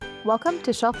Welcome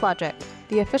to Shelf Logic,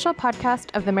 the official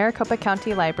podcast of the Maricopa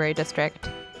County Library District.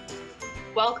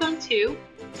 Welcome to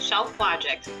Shelf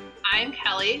Logic. I'm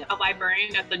Kelly, a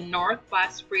librarian at the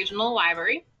Northwest Regional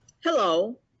Library.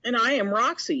 Hello, and I am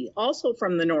Roxy, also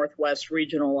from the Northwest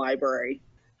Regional Library.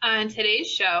 On today's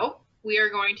show, we are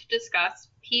going to discuss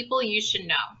people you should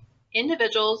know,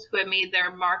 individuals who have made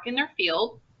their mark in their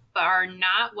field but are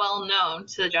not well known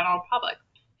to the general public,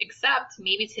 except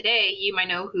maybe today you might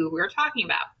know who we're talking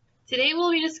about. Today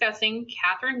we'll be discussing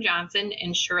Katherine Johnson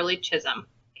and Shirley Chisholm.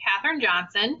 Katherine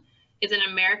Johnson is an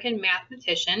American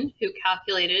mathematician who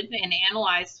calculated and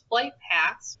analyzed flight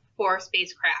paths for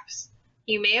spacecrafts.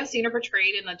 You may have seen her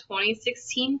portrayed in the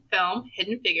 2016 film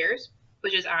Hidden Figures,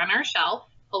 which is on our shelf,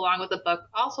 along with a book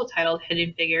also titled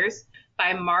Hidden Figures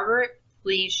by Margaret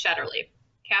Lee Shetterly.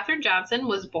 Katherine Johnson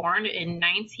was born in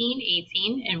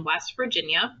 1918 in West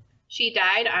Virginia. She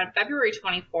died on February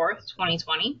 24th,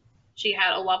 2020. She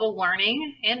had a love of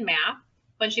learning and math.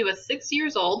 When she was 6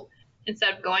 years old,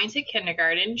 instead of going to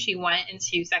kindergarten, she went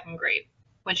into second grade.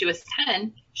 When she was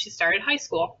 10, she started high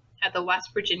school at the West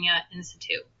Virginia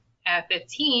Institute. At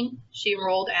 15, she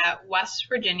enrolled at West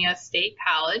Virginia State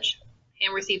College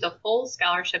and received a full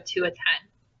scholarship to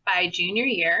attend. By junior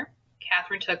year,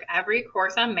 Katherine took every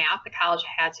course on math the college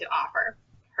had to offer.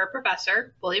 Her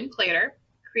professor, William Claytor,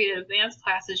 created advanced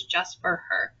classes just for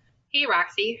her. Hey,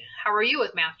 Roxy, how are you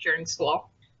with math during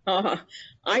school?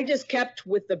 I just kept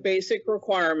with the basic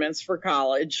requirements for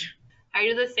college. I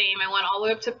did the same. I went all the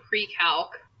way up to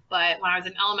pre-calc, but when I was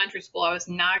in elementary school, I was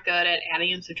not good at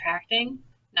adding and subtracting.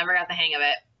 Never got the hang of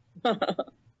it.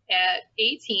 At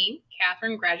 18,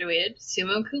 Katherine graduated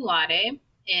summa cum laude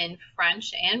in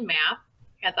French and math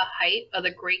at the height of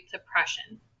the Great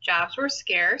Depression. Jobs were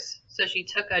scarce, so she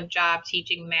took a job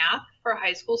teaching math for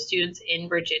high school students in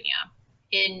Virginia.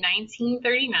 In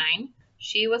 1939,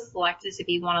 she was selected to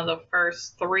be one of the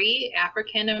first 3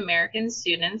 African American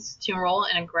students to enroll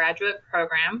in a graduate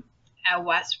program at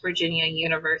West Virginia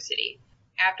University.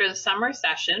 After the summer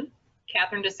session,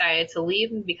 Katherine decided to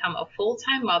leave and become a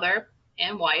full-time mother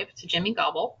and wife to Jimmy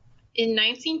Gobble. In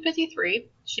 1953,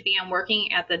 she began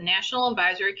working at the National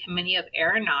Advisory Committee of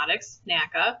Aeronautics,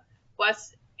 NACA,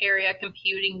 West Area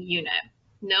Computing Unit.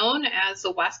 Known as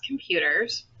the West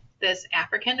Computers, this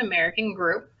African American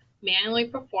group manually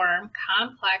performed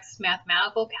complex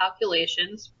mathematical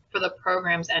calculations for the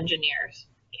program's engineers.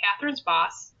 Katherine's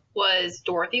boss was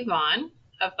Dorothy Vaughn,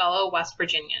 a fellow West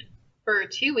Virginian. For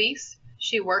 2 weeks,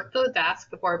 she worked the desk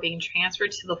before being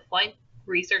transferred to the Flight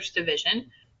Research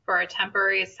Division for a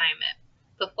temporary assignment.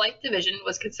 The Flight Division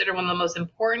was considered one of the most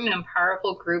important and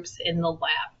powerful groups in the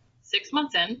lab. 6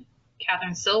 months in,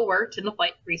 Katherine still worked in the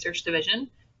Flight Research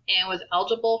Division and was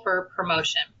eligible for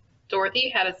promotion. Dorothy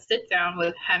had to sit down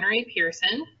with Henry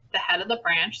Pearson, the head of the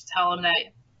branch, to tell him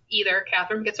that either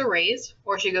Katherine gets a raise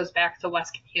or she goes back to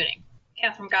West Computing.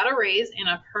 Katherine got a raise and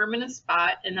a permanent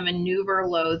spot in the Maneuver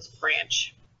Loads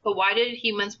branch. But why did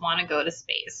humans want to go to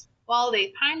space? Well,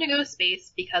 they pined to go to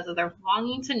space because of their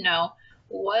longing to know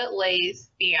what lays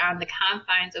beyond the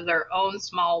confines of their own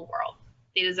small world.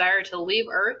 They desired to leave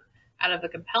Earth out of a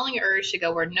compelling urge to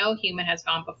go where no human has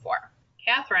gone before.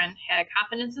 Katherine had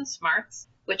confidence and smarts,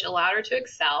 which allowed her to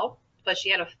excel, but she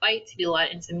had a fight to be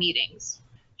let into meetings.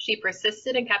 She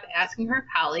persisted and kept asking her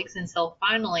colleagues until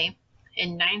finally,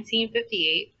 in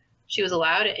 1958, she was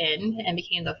allowed in and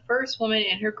became the first woman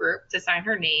in her group to sign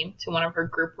her name to one of her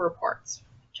group reports.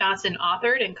 Johnson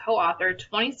authored and co-authored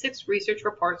 26 research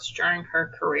reports during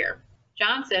her career.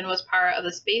 Johnson was part of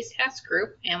the Space Task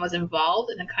Group and was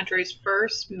involved in the country's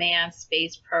first manned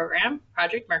space program,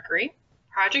 Project Mercury.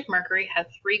 Project Mercury had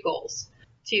 3 goals: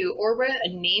 to orbit a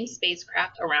named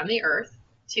spacecraft around the Earth,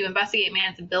 to investigate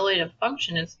man's ability to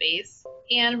function in space,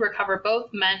 and recover both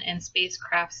men and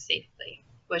spacecraft safely,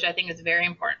 which I think is very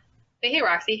important. But hey,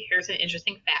 Roxy, here's an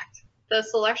interesting fact. The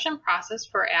selection process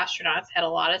for astronauts had a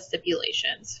lot of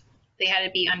stipulations. They had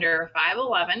to be under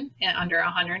 5'11" and under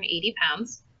 180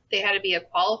 pounds. They had to be a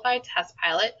qualified test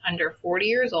pilot under 40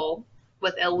 years old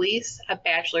with at least a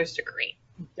bachelor's degree.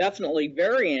 Definitely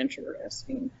very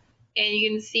interesting. And you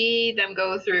can see them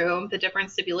go through the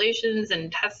different stipulations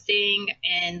and testing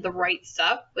and the right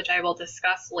stuff, which I will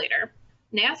discuss later.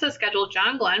 NASA scheduled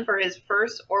John Glenn for his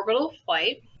first orbital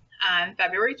flight on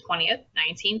February 20th,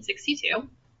 1962.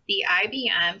 The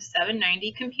IBM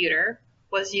 790 computer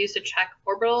was used to check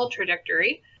orbital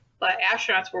trajectory, but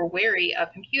astronauts were wary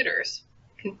of computers.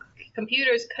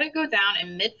 Computers could go down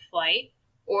in mid-flight,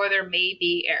 or there may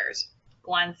be errors.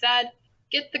 Glenn said,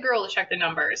 "Get the girl to check the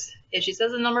numbers. If she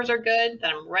says the numbers are good,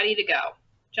 then I'm ready to go."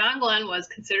 John Glenn was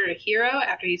considered a hero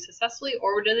after he successfully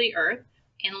orbited the Earth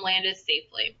and landed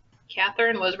safely.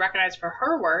 Catherine was recognized for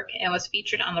her work and was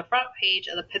featured on the front page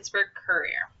of the Pittsburgh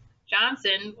Courier.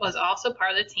 Johnson was also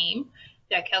part of the team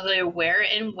that calculated where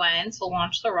and when to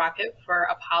launch the rocket for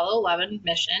Apollo 11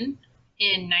 mission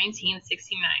in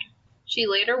 1969. She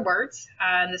later worked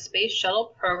on the Space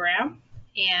Shuttle program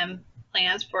and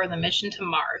plans for the mission to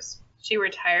Mars. She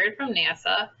retired from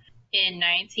NASA in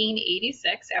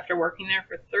 1986 after working there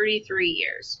for 33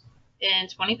 years. In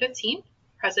 2015,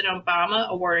 President Obama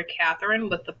awarded Catherine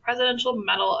with the Presidential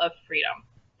Medal of Freedom.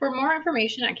 For more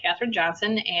information on Catherine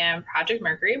Johnson and Project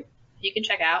Mercury, you can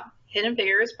check out Hidden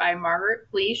Figures by Margaret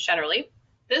Lee Shetterly.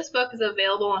 This book is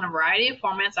available in a variety of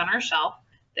formats on our shelf.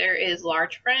 There is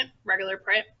large print, regular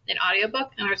print, an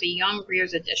audiobook, and there's a Young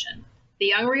Reader's edition. The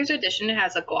Young Reader's edition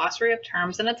has a glossary of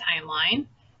terms and a timeline,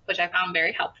 which I found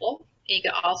very helpful. And you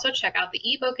can also check out the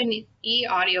ebook and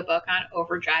e-audiobook on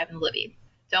Overdrive and Libby.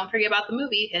 Don't forget about the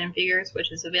movie Hidden Figures,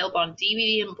 which is available on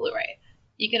DVD and Blu-ray.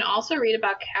 You can also read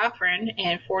about Catherine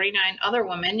and 49 other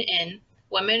women in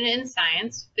Women in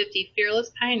Science, 50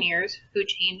 Fearless Pioneers Who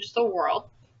Changed the World,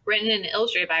 written and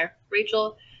illustrated by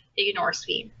Rachel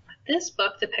Ignorsky. This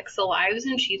book depicts the lives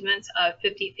and achievements of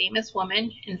 50 famous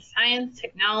women in science,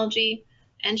 technology,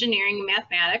 engineering, and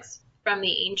mathematics from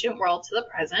the ancient world to the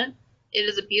present. It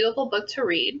is a beautiful book to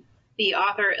read. The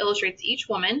author illustrates each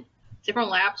woman,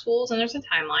 different lab tools, and there's a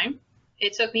timeline.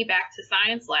 It took me back to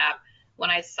science lab when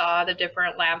I saw the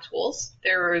different lab tools.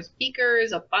 There was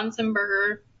beakers, a Bunsen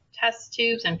burner, test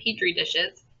tubes, and Petri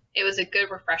dishes. It was a good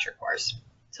refresher course.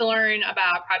 To learn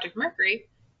about Project Mercury,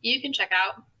 you can check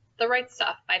out The Right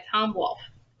Stuff by Tom Wolfe,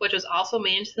 which was also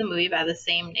made into the movie by the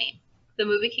same name. The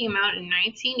movie came out in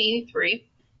 1983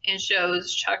 and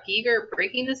shows Chuck Yeager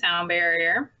breaking the sound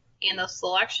barrier and the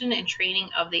selection and training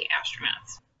of the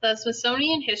astronauts. The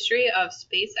Smithsonian History of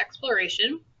Space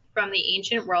Exploration from the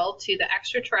Ancient World to the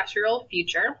Extraterrestrial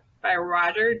Future by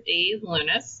Roger Day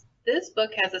Lunis. This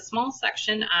book has a small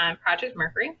section on Project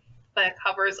Mercury, but it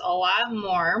covers a lot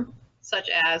more, such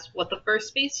as what the first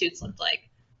spacesuits looked like,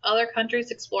 other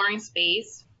countries exploring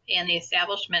space, and the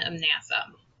establishment of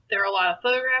NASA. There are a lot of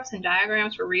photographs and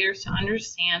diagrams for readers to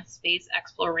understand space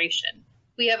exploration.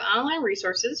 We have online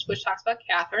resources which talks about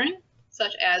Catherine,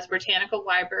 such as Botanical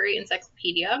Library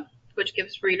Encyclopedia, which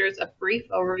gives readers a brief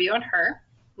overview on her.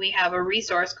 We have a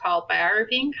resource called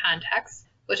Biography in Context,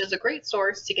 which is a great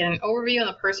source to get an overview on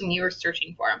the person you are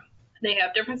searching for. They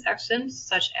have different sections,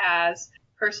 such as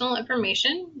personal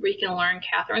information, where you can learn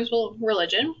Catherine's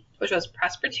religion, which was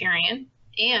Presbyterian,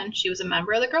 and she was a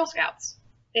member of the Girl Scouts.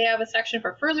 They have a section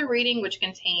for further reading, which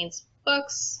contains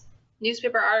books,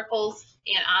 newspaper articles,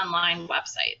 and online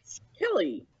websites.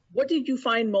 Kelly, what did you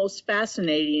find most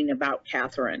fascinating about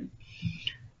Catherine?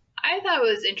 I thought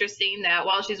it was interesting that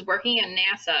while she's working at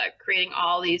NASA, creating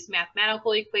all these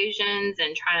mathematical equations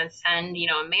and trying to send,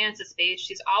 a man to space,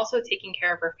 she's also taking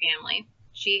care of her family.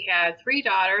 She had 3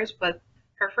 daughters with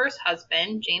her first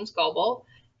husband, James Goebel,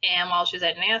 and while she was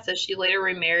at NASA, she later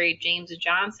remarried James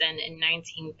Johnson in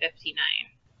 1959.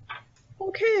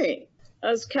 Okay,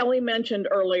 as Kelly mentioned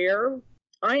earlier,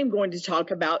 I am going to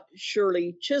talk about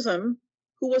Shirley Chisholm,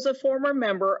 who was a former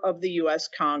member of the U.S.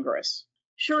 Congress.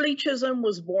 Shirley Chisholm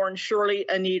was born Shirley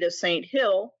Anita St.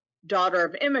 Hill, daughter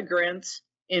of immigrants,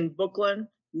 in Brooklyn,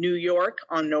 New York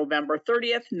on November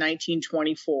 30th,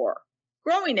 1924.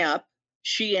 Growing up,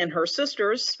 she and her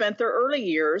sisters spent their early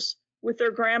years with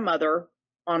their grandmother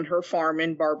on her farm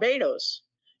in Barbados.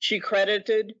 She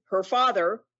credited her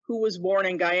father, who was born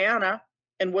in Guyana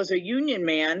and was a Union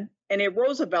man and a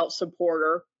Roosevelt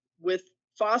supporter, with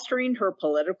fostering her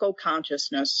political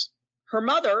consciousness. Her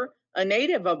mother, a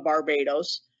native of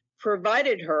Barbados,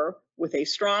 provided her with a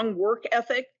strong work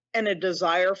ethic and a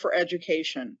desire for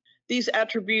education. These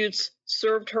attributes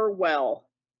served her well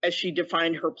as she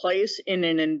defined her place in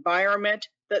an environment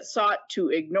that sought to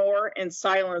ignore and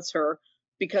silence her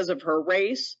because of her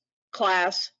race,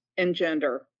 class, and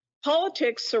gender.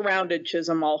 Politics surrounded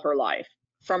Chisholm all her life,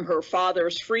 from her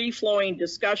father's free-flowing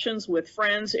discussions with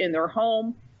friends in their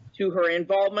home to her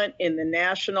involvement in the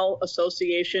National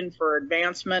Association for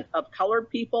Advancement of Colored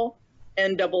People,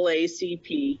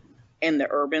 NAACP, and the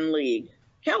Urban League.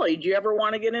 Kelly, do you ever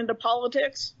want to get into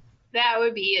politics? That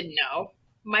would be a no.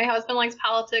 My husband likes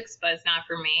politics, but it's not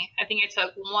for me. I think I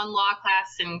took 1 law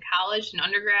class in college and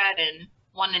undergrad and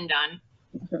one and done.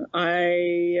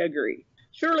 I agree.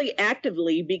 Shirley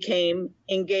actively became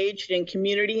engaged in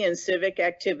community and civic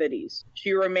activities.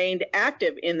 She remained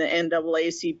active in the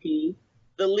NAACP,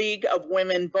 the League of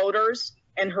Women Voters,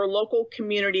 and her local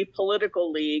community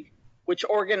political league, which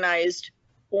organized,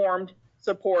 formed,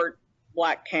 support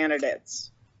Black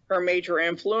candidates. Her major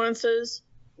influences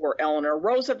were Eleanor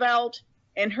Roosevelt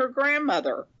and her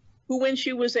grandmother, who, when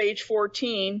she was age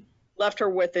 14, left her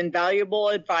with invaluable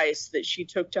advice that she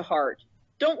took to heart.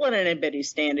 Don't let anybody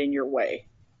stand in your way.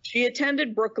 She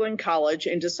attended Brooklyn College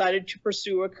and decided to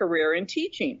pursue a career in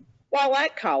teaching. While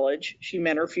at college, she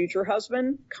met her future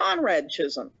husband, Conrad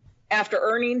Chisholm. After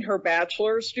earning her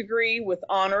bachelor's degree with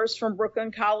honors from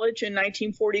Brooklyn College in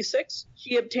 1946,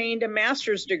 she obtained a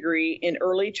master's degree in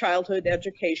early childhood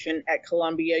education at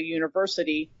Columbia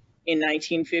University in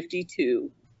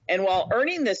 1952. And while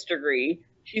earning this degree,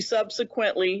 she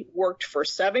subsequently worked for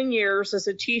 7 years as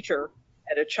a teacher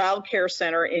at a child care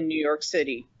center in New York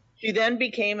City. She then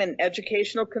became an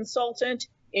educational consultant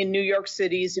in New York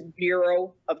City's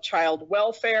Bureau of Child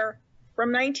Welfare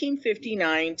from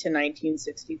 1959 to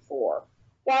 1964.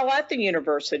 While at the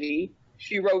university,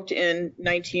 she wrote in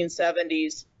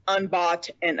 1970's Unbought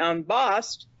and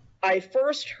Unbossed, I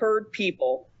first heard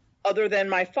people other than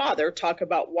my father talk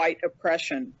about white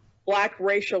oppression, Black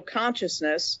racial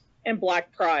consciousness, and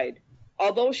Black pride.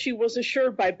 Although she was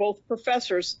assured by both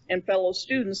professors and fellow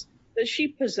students that she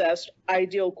possessed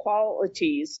ideal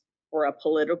qualities for a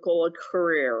political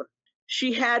career,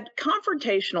 she had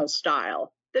confrontational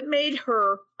style that made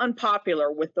her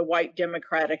unpopular with the white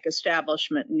Democratic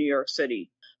establishment in New York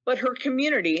City. But her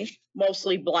community,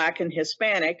 mostly Black and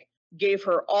Hispanic, gave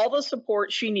her all the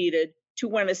support she needed to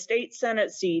win a state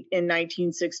Senate seat in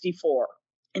 1964,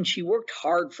 and she worked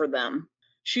hard for them.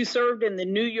 She served in the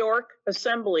New York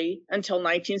Assembly until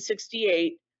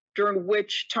 1968, during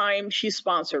which time she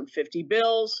sponsored 50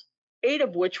 bills, 8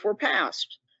 of which were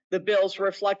passed. The bills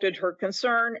reflected her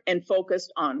concern and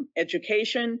focused on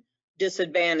education,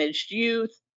 disadvantaged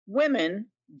youth, women,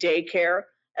 daycare,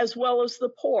 as well as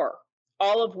the poor,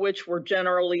 all of which were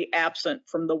generally absent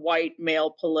from the white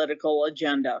male political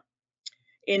agenda.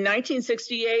 In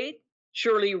 1968,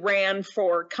 Shirley ran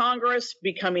for Congress,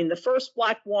 becoming the first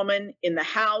Black woman in the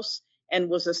House, and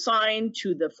was assigned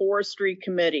to the Forestry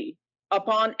Committee.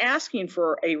 Upon asking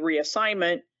for a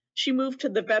reassignment, she moved to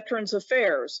the Veterans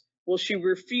Affairs, where she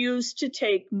refused to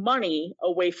take money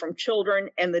away from children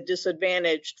and the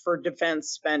disadvantaged for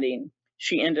defense spending.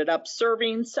 She ended up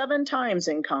serving 7 times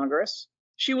in Congress.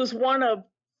 She was one of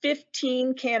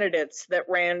 15 candidates that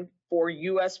ran for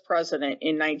U.S. president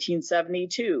in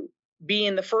 1972,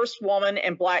 being the first woman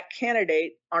and Black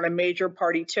candidate on a major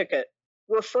party ticket,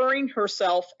 referring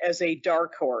herself as a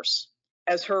dark horse,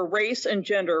 as her race and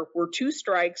gender were 2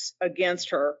 strikes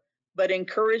against her, but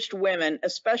encouraged women,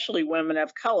 especially women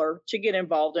of color, to get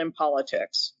involved in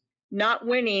politics. Not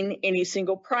winning any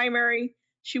single primary,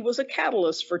 she was a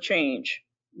catalyst for change.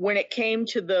 When it came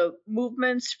to the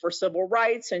movements for civil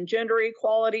rights and gender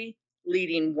equality,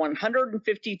 leading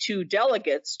 152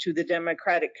 delegates to the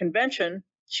Democratic Convention,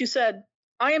 she said,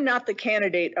 I am not the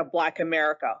candidate of Black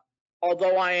America,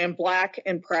 although I am Black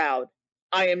and proud.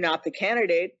 I am not the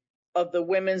candidate of the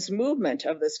women's movement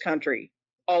of this country,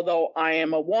 although I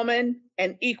am a woman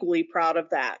and equally proud of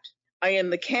that. I am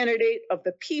the candidate of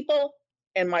the people,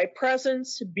 and my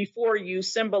presence before you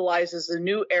symbolizes a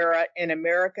new era in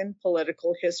American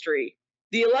political history.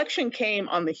 The election came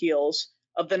on the heels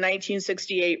of the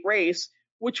 1968 race,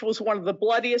 which was one of the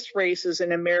bloodiest races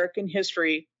in American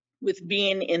history, with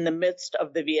being in the midst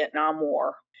of the Vietnam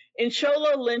War. In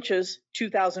Shola Lynch's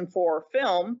 2004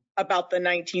 film about the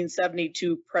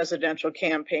 1972 presidential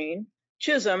campaign,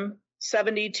 Chisholm,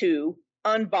 72,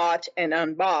 Unbought and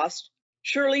Unbossed,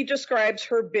 Shirley describes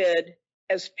her bid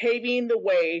as paving the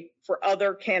way for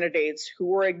other candidates who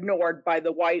were ignored by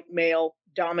the white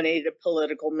male-dominated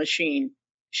political machine.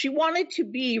 She wanted to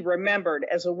be remembered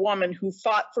as a woman who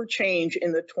fought for change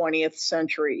in the 20th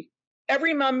century.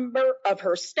 Every member of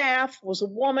her staff was a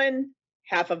woman,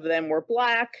 half of them were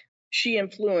Black. She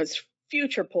influenced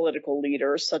future political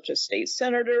leaders such as state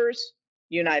senators,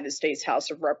 United States House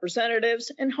of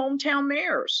Representatives, and hometown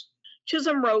mayors.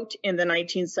 Chisholm wrote in the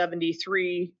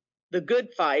 1973 The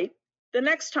Good Fight, the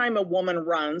next time a woman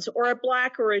runs, or a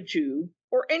Black or a Jew,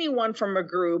 or anyone from a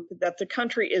group that the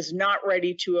country is not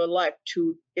ready to elect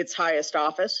to its highest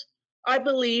office, I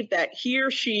believe that he or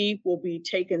she will be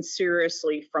taken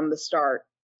seriously from the start.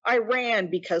 I ran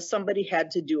because somebody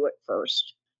had to do it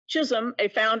first. Chisholm, a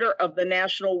founder of the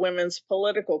National Women's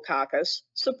Political Caucus,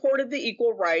 supported the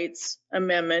Equal Rights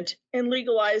Amendment and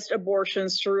legalized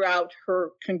abortions throughout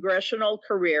her congressional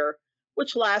career,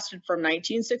 which lasted from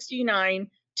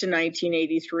 1969 to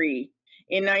 1983.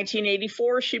 In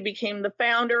 1984, she became the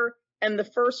founder and the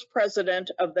first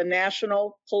president of the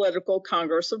National Political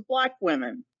Congress of Black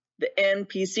Women. The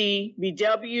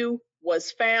NPCBW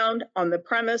was found on the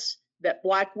premise that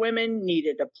Black women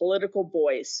needed a political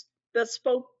voice that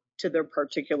spoke to their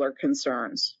particular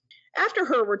concerns. After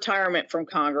her retirement from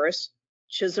Congress,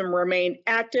 Chisholm remained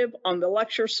active on the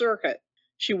lecture circuit.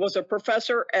 She was a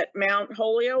professor at Mount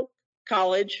Holyoke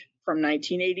College from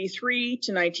 1983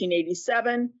 to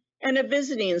 1987 and a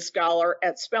visiting scholar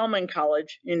at Spelman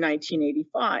College in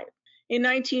 1985. In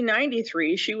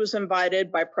 1993, she was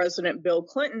invited by President Bill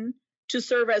Clinton to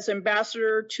serve as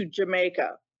ambassador to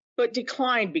Jamaica, but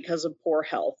declined because of poor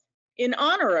health. In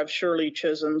honor of Shirley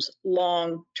Chisholm's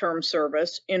long-term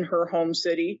service in her home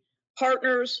city,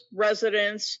 partners,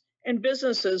 residents, and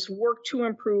businesses worked to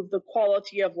improve the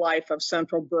quality of life of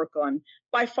Central Brooklyn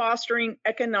by fostering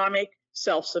economic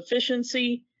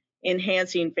self-sufficiency,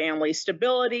 enhancing family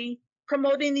stability,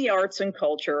 promoting the arts and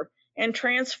culture, and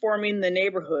transforming the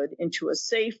neighborhood into a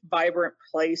safe, vibrant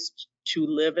place to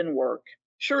live and work.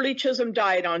 Shirley Chisholm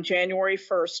died on January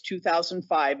 1st,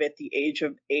 2005 at the age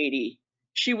of 80.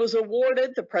 She was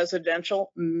awarded the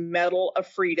Presidential Medal of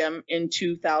Freedom in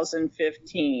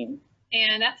 2015.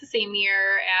 And that's the same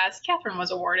year as Catherine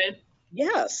was awarded.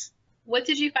 Yes. What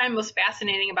did you find most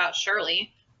fascinating about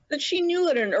Shirley? That she knew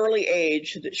at an early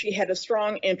age that she had a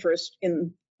strong interest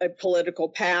in a political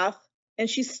path, and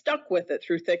she stuck with it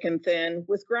through thick and thin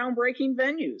with groundbreaking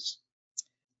venues.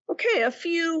 Okay, a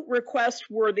few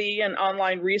request-worthy and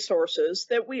online resources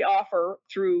that we offer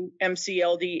through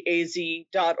mcldaz.org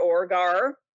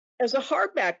are, as a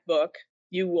hardback book,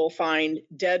 you will find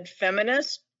Dead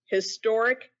Feminists,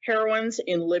 Historic Heroines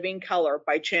in Living Color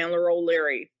by Chandler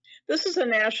O'Leary. This is a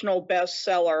national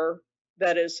bestseller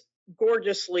that is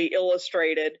gorgeously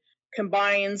illustrated,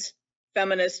 combines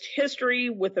feminist history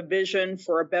with a vision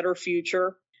for a better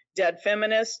future. Dead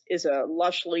Feminist is a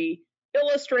lushly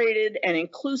illustrated and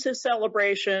inclusive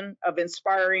celebration of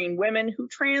inspiring women who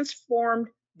transformed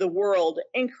the world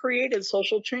and created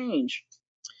social change.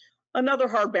 Another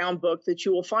hardbound book that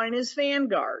you will find is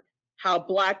Vanguard, How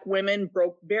Black Women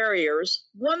Broke Barriers,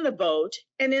 Won the Vote,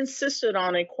 and Insisted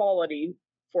on Equality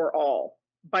for All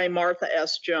by Martha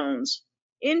S. Jones.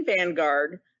 In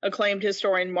Vanguard, acclaimed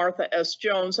historian Martha S.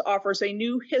 Jones offers a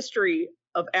new history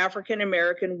of African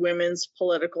American women's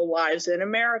political lives in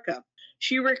America.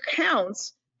 She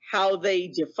recounts how they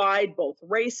defied both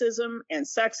racism and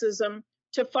sexism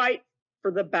to fight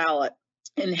for the ballot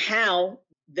and how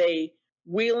they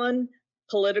wielded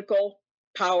political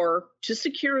power to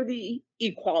secure the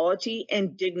equality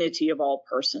and dignity of all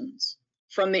persons.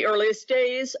 From the earliest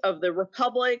days of the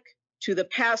Republic to the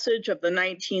passage of the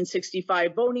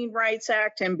 1965 Voting Rights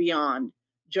Act and beyond,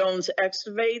 Jones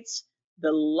excavates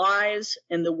the lives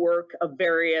and the work of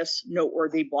various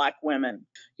noteworthy Black women.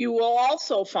 You will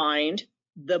also find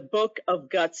The Book of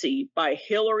Gutsy by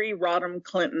Hillary Rodham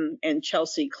Clinton and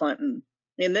Chelsea Clinton.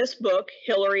 In this book,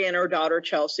 Hillary and her daughter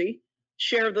Chelsea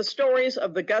share the stories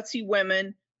of the gutsy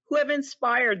women who have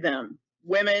inspired them,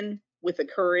 women with the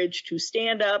courage to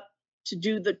stand up, to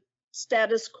do the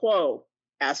status quo,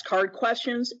 ask hard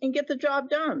questions, and get the job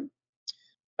done.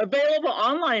 Available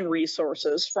online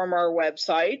resources from our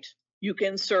website, you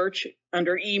can search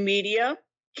under eMedia,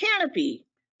 Canopy.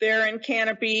 There in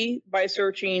Canopy, by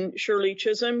searching Shirley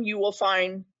Chisholm, you will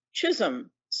find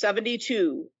Chisholm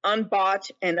 72,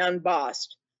 Unbought and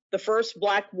Unbossed, the first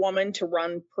Black woman to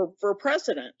run for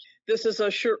president. This is a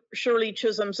Shirley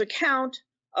Chisholm's account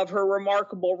of her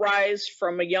remarkable rise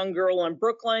from a young girl in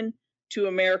Brooklyn to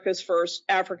America's first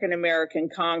African-American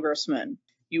congressman.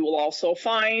 You will also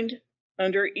find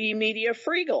under eMedia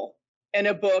Freegal in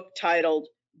a book titled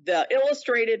The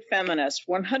Illustrated Feminist,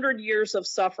 100 Years of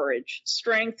Suffrage,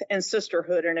 Strength and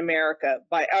Sisterhood in America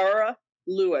by Ira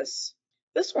Lewis.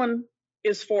 This one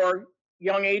is for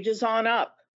young ages on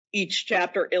up. Each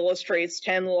chapter illustrates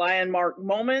 10 landmark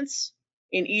moments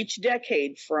in each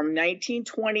decade from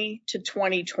 1920 to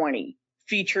 2020,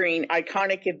 featuring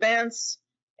iconic events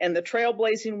and the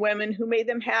trailblazing women who made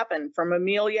them happen, from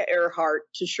Amelia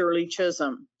Earhart to Shirley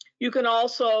Chisholm. You can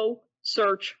also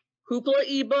search Hoopla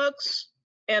eBooks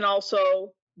and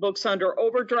also books under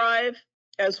Overdrive,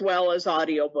 as well as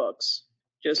audiobooks.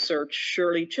 Just search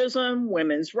Shirley Chisholm,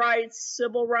 Women's Rights,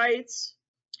 Civil Rights,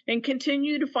 and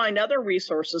continue to find other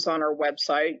resources on our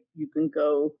website. You can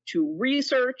go to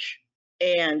Research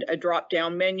and a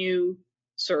drop-down menu,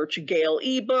 search Gale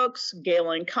eBooks, Gale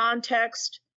in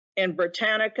Context, and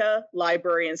Britannica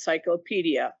Library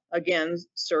Encyclopedia. Again,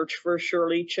 search for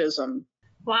Shirley Chisholm.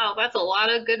 Wow, that's a lot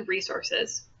of good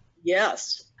resources.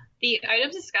 Yes. The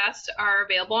items discussed are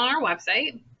available on our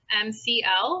website,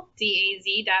 mcldaz.org.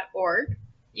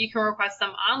 You can request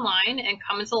them online and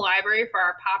come into the library for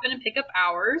our pop-in and pickup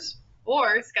hours,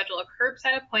 or schedule a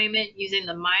curbside appointment using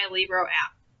the MyLibro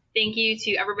app. Thank you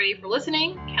to everybody for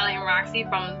listening. Kelly and Roxy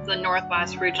from the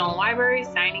Northwest Regional Library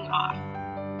signing off.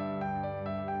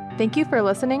 Thank you for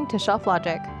listening to Shelf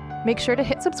Logic. Make sure to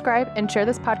hit subscribe and share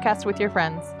this podcast with your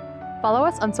friends. Follow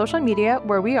us on social media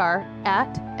where we are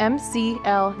at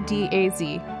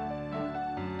MCLDAZ.